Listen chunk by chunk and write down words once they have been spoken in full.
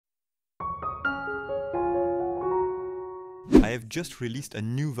I have just released a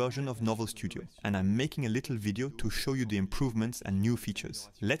new version of Novel Studio, and I'm making a little video to show you the improvements and new features.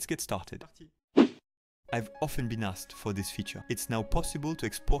 Let's get started. I've often been asked for this feature. It's now possible to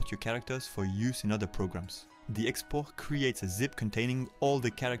export your characters for use in other programs. The export creates a zip containing all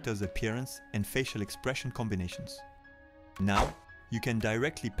the characters' appearance and facial expression combinations. Now, you can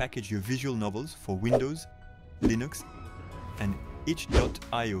directly package your visual novels for Windows, Linux, and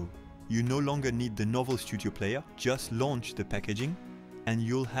itch.io. You no longer need the Novel Studio player, just launch the packaging and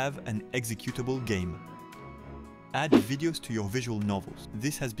you'll have an executable game. Add videos to your visual novels.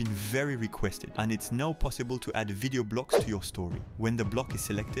 This has been very requested, and it's now possible to add video blocks to your story. When the block is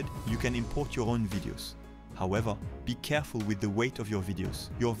selected, you can import your own videos. However, be careful with the weight of your videos.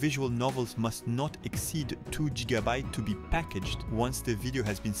 Your visual novels must not exceed 2 GB to be packaged. Once the video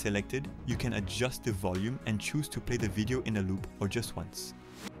has been selected, you can adjust the volume and choose to play the video in a loop or just once.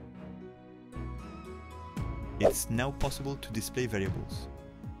 It's now possible to display variables.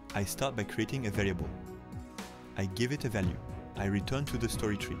 I start by creating a variable. I give it a value. I return to the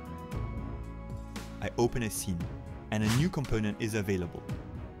story tree. I open a scene, and a new component is available.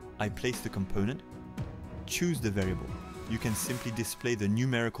 I place the component, choose the variable. You can simply display the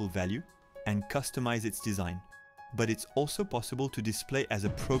numerical value and customize its design. But it's also possible to display as a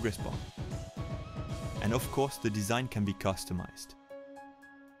progress bar. And of course, the design can be customized.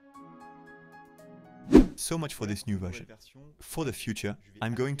 So much for this new version. For the future,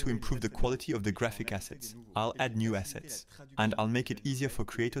 I'm going to improve the quality of the graphic assets. I'll add new assets, and I'll make it easier for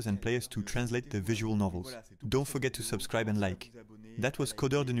creators and players to translate the visual novels. Don't forget to subscribe and like. That was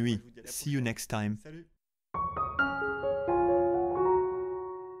Codeur de Nuit. See you next time.